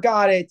it, they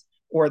forgot it,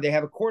 or they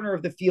have a corner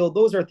of the field,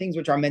 those are things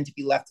which are meant to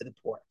be left to the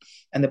poor.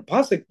 And the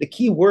pasuk, the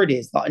key word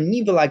is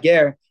la'ani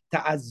v'lager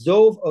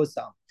ta'azov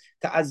osam.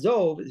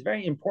 Ta'azov is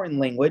very important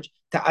language.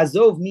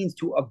 Ta'azov means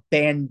to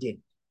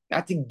abandon,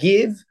 not to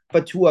give,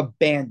 but to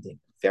abandon.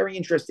 Very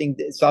interesting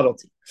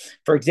subtlety.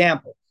 For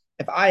example,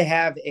 if I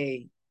have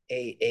a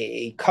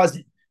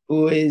cousin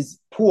who is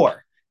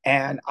poor,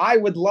 and I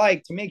would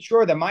like to make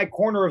sure that my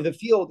corner of the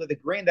field, or the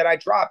grain that I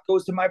drop,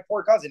 goes to my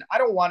poor cousin. I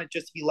don't want it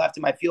just to be left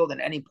in my field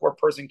and any poor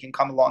person can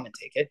come along and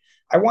take it.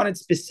 I want it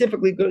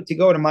specifically to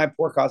go to my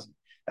poor cousin.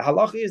 The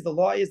halacha is, the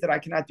law is that I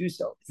cannot do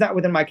so. It's not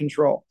within my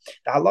control.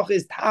 The halacha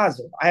is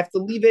ta'azov. I have to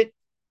leave it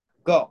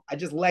go. I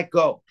just let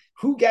go.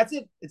 Who gets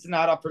it? It's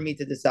not up for me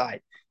to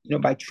decide.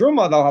 By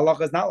truma, the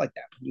halacha is not like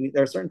that.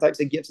 There are certain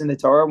types of gifts in the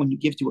Torah. When you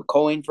give to a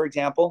kohen, for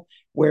example,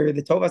 where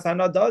the tovas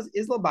hana does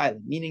is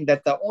labayla, meaning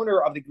that the owner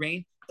of the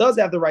grain does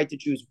have the right to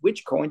choose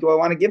which kohen do I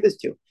want to give this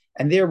to.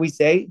 And there we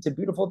say it's a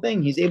beautiful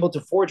thing. He's able to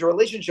forge a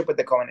relationship with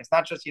the kohen. It's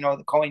not just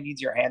the kohen needs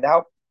your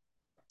handout.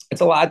 It's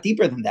a lot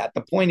deeper than that.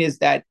 The point is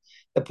that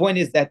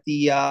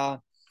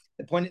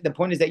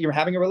you're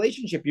having a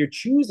relationship. You're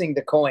choosing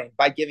the kohen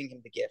by giving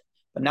him the gift,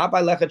 but not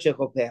by lechat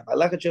shechopeh. By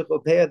lechat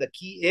shechopeh, the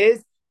key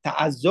is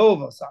ta'azov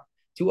osam,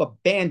 to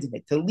abandon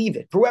it, to leave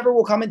it. Whoever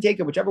will come and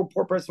take it, whichever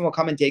poor person will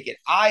come and take it.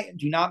 I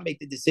do not make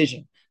the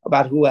decision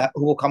about who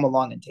will come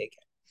along and take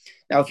it.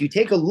 Now, if you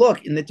take a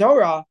look in the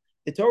Torah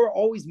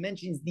always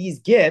mentions these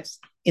gifts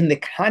in the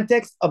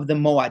context of the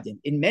Moadim.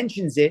 It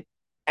mentions it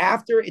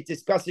after it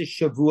discusses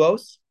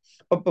Shavuos,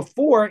 but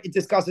before it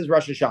discusses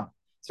Rosh Hashanah.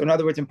 So in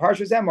other words, in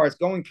Parshas Emor, it's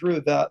going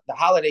through the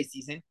holiday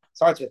season,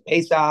 starts with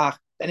Pesach,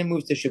 then it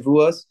moves to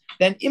Shavuos.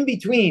 Then in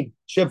between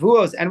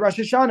Shavuos and Rosh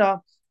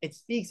Hashanah, it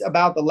speaks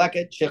about the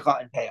Leket,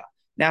 Shecha, and Peah.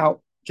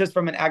 Now, just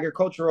from an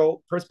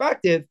agricultural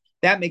perspective,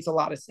 that makes a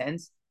lot of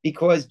sense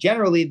because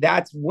generally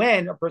that's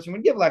when a person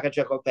would give Leket,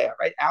 Shecha, Peah,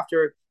 right?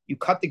 After you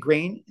cut the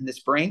grain in the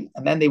spring,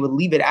 and then they would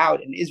leave it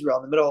out in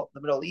Israel, in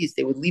the Middle East,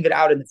 they would leave it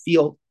out in the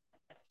field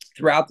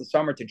throughout the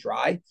summer to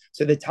dry.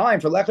 So the time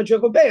for Lechet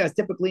Shechopeah is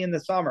typically in the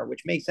summer,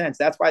 which makes sense.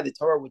 That's why the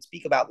Torah would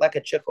speak about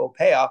Lechet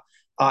Shechopeah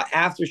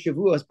after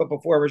Shavuos, but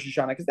before Rosh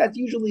Hashanah, because that's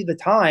usually the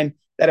time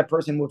that a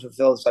person would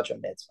fulfill such a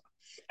mitzvah.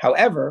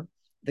 However,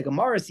 the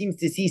Gemara seems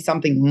to see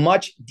something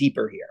much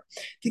deeper here.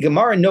 The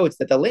Gemara notes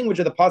that the language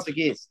of the pasuk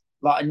is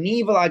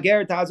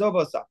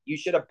you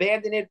should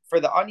abandon it for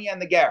the ani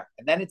and the ger.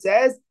 And then it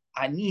says,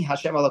 Ani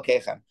Hashem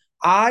Elokechem.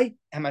 I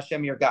am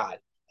Hashem your God.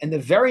 And the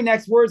very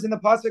next words in the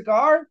pasuk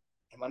are,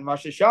 and when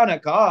Rosh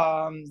Hashanah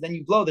comes, then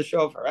you blow the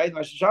shofar, right?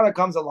 Rosh Hashanah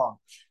comes along.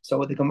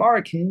 So the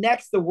Gemara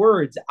connects the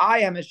words, I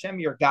am Hashem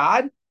your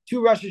God,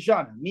 to Rosh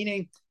Hashanah,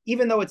 meaning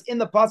even though it's in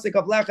the pasuk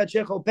of Lechet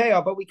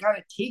Shechopeah, but we kind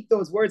of take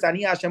those words,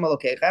 Ani Hashem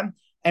Elokechem,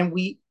 and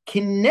we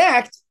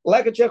connect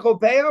Lechet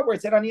Shechopeah, where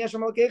it said Ani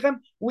Hashem Elokechem,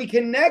 we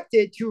connect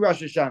it to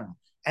Rosh Hashanah.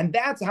 And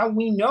that's how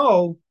we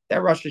know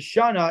that Rosh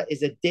Hashanah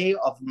is a day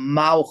of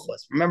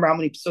Malchus. Remember how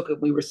many psukim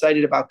we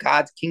recited about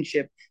God's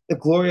kingship, the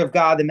glory of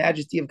God, the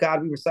majesty of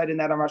God. We recited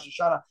that on Rosh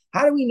Hashanah.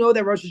 How do we know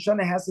that Rosh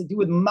Hashanah has to do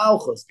with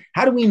Malchus?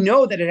 How do we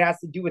know that it has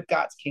to do with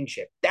God's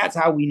kingship? That's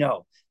how we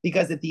know.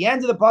 Because at the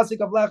end of the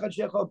pasuk of Lechet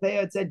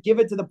Shechopeah, it said, give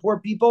it to the poor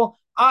people.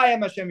 I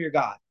am Hashem your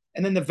God.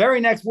 And then the very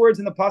next words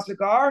in the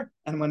pasuk are,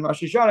 and when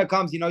Rosh Hashanah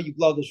comes, you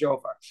blow the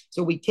shofar.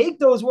 So we take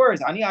those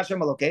words, Ani Hashem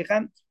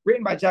Elokechem,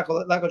 written by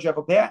Lechet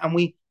Shechopeah, and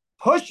we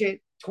push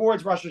it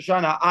towards Rosh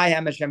Hashanah, I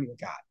am Hashem your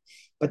God.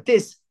 But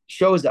this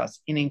shows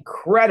us an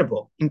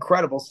incredible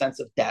sense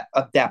of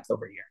depth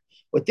over here.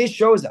 What this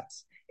shows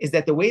us is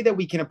that the way that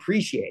we can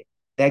appreciate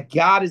that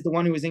God is the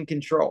one who is in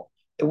control,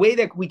 the way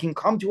that we can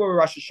come to a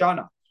Rosh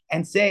Hashanah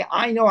and say,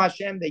 I know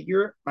Hashem, that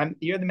you're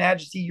the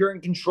majesty, you're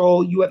in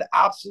control, you have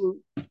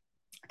absolute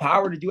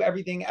power to do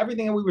everything that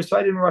we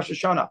recited in Rosh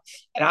Hashanah,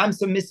 and I'm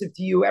submissive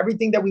to you,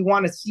 everything that we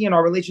want to see in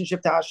our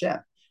relationship to Hashem.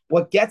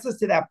 What gets us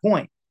to that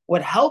point,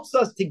 what helps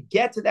us to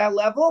get to that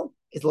level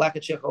is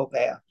Lechet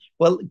Shechopeah.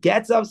 What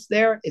gets us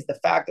there is the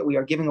fact that we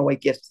are giving away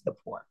gifts to the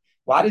poor.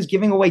 Why does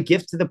giving away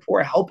gifts to the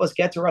poor help us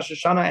get to Rosh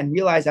Hashanah and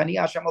realize, Ani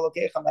Hashem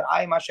Elokechem, that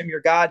I am Hashem your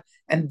God,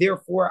 and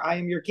therefore I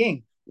am your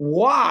king?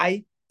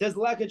 Why does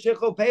Lechet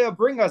Shechopeah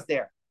bring us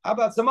there? How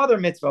about some other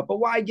mitzvah? But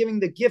why giving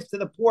the gift to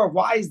the poor?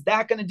 Why is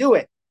that going to do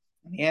it?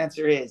 And the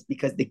answer is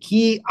because the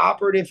key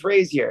operative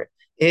phrase here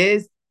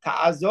is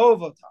ta'azov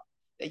otam,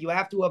 that you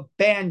have to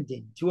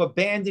abandon. To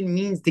abandon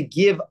means to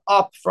give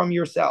up from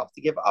yourself.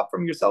 To give up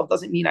from yourself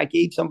doesn't mean I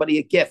gave somebody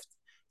a gift.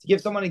 To give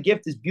someone a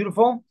gift is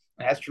beautiful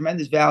and has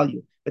tremendous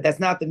value, but that's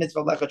not the mitzvah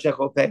of Lechet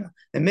Shechopeah.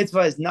 The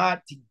mitzvah is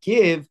not to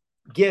give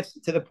gifts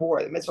to the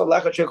poor. The mitzvah of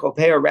Lechet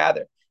Shechopeah,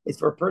 rather, is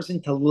for a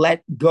person to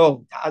let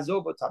go,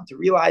 ta'azov otam, to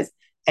realize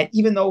that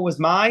even though it was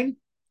mine,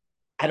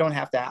 I don't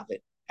have to have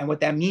it. And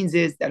what that means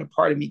is that a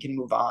part of me can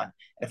move on.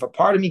 And if a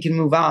part of me can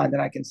move on, then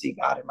I can see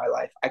God in my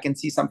life. I can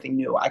see something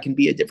new. I can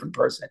be a different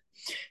person.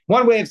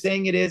 One way of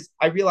saying it is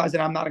I realize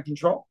that I'm not in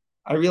control.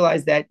 I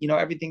realize that,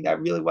 everything that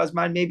really was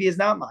mine maybe is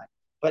not mine.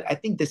 But I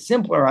think the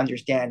simpler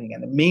understanding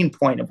and the main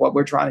point of what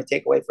we're trying to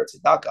take away for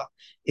tzedakah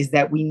is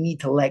that we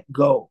need to let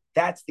go.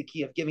 That's the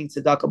key of giving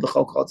tzedakah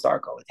b'chol kol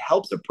tzarko. It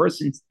helps a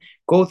person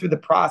go through the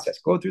process,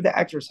 go through the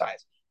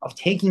exercise of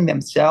taking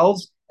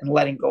themselves and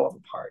letting go of a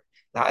part.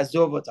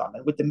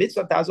 And with the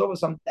mitzvah of ta'azov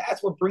otam,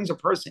 that's what brings a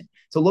person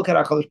to look at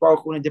HaKadosh Baruch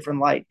Hu in a different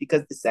light.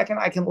 Because the second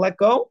I can let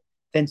go,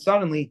 then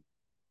suddenly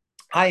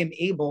I am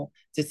able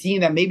to see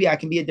that maybe I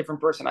can be a different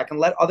person. I can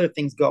let other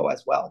things go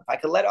as well. If I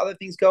can let other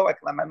things go, I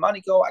can let my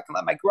money go. I can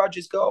let my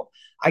grudges go.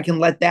 I can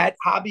let that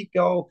hobby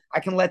go.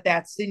 I can let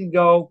that sin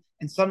go.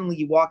 And suddenly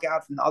you walk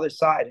out from the other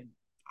side and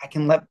I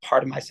can let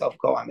part of myself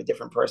go. I'm a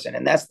different person.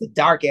 And that's the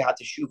darkei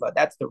hateshuva.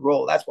 That's the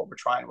role. That's what we're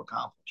trying to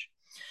accomplish.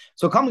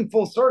 So coming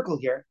full circle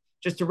here,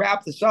 just to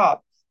wrap this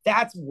up,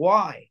 that's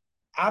why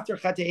after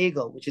Chet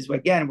Egel, which is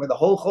again where the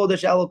whole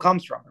Chodesh Elul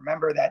comes from.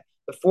 Remember that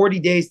the 40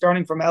 days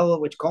starting from Elul,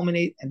 which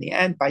culminate in the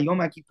end by Yom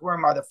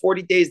Kippurim, are the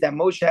 40 days that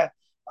Moshe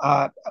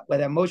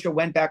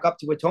went back up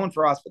to atone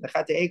for us for the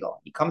Chet Egel.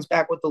 He comes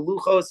back with the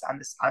Luchos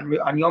on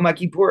Yom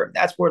Kippurim.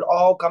 That's where it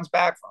all comes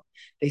back from.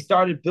 They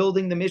started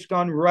building the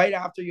Mishkan right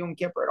after Yom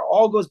Kippur. It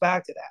all goes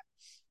back to that.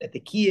 That the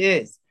key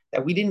is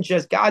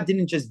that God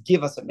didn't just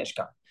give us a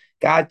Mishkan.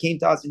 God came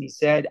to us and he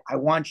said, I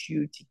want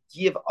you to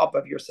give up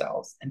of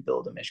yourselves and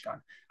build a Mishkan.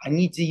 I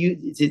need you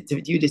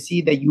to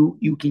see that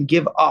you can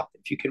give up.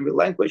 If you can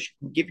relinquish,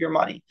 you can give your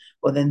money.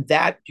 Well, then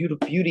that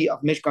beauty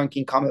of Mishkan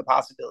can come a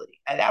possibility.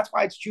 And that's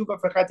why it's Teshuva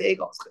for Chet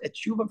Egel. It's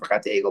Teshuva for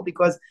Chet Egel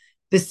because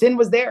the sin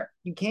was there.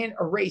 You can't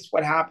erase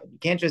what happened. You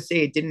can't just say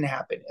it didn't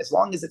happen. As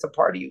long as it's a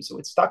part of you, so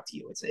it's stuck to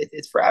you.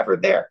 It's forever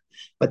there.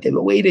 But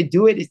the way to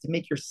do it is to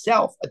make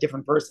yourself a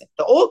different person.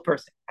 The old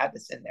person had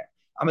the sin there.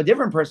 I'm a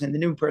different person. The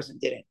new person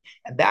didn't.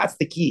 And that's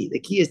the key. The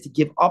key is to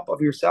give up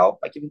of yourself.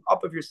 By giving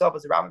up of yourself,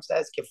 as the Rambam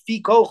says,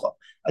 kefi kocha,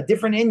 a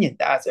different inyan.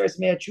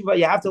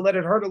 You have to let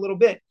it hurt a little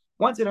bit.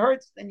 Once it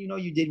hurts, then you know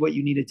you did what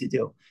you needed to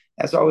do.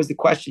 That's always the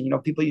question.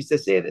 People used to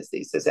say this. They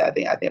used to say,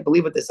 I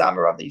believe with the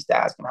Samarav, they used to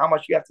ask him how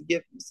much you have to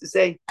give. He used to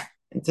say,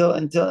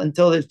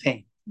 until there's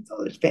pain. Until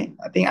there's pain.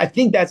 I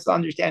think that's the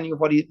understanding of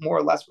what he more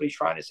or less what he's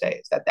trying to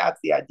say. Is that's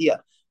the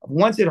idea.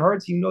 Once it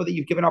hurts, you know that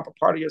you've given up a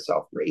part of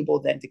yourself. You're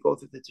able then to go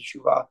through the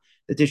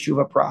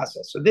teshuva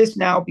process. So this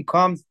now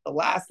becomes the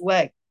last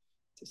leg.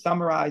 To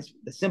summarize,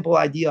 the simple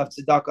idea of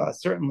tzedakah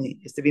certainly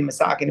is to be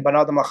masakin ban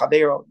adam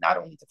lachavero, not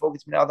only to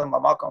focus ban adam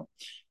lamakom,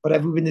 but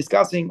as we've been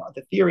discussing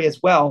the theory as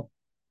well,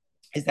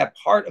 is that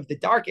part of the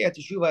dark air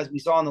teshuva, as we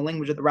saw in the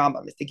language of the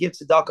Rambam, is to give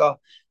tzedakah,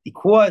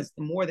 because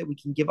the more that we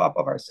can give up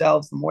of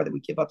ourselves, the more that we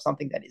give up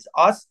something that is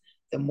us,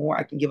 the more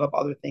I can give up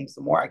other things,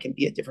 the more I can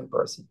be a different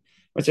person.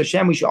 Mr.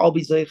 Hashem, we should all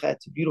be zeicha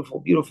to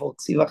beautiful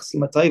ksivach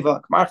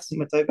simatayva, k'mar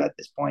simatayva at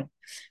this point.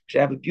 We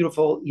should have a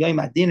beautiful Yom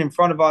Adin in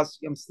front of us,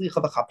 Yom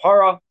Slicha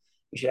v'chapara.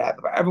 We should have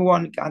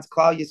everyone, God's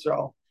Klal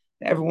Yisrael,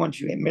 and everyone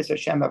should, Mr.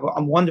 Hashem, have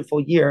a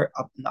wonderful year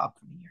up in the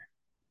upcoming year.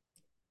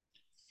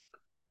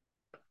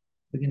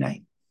 Good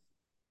night.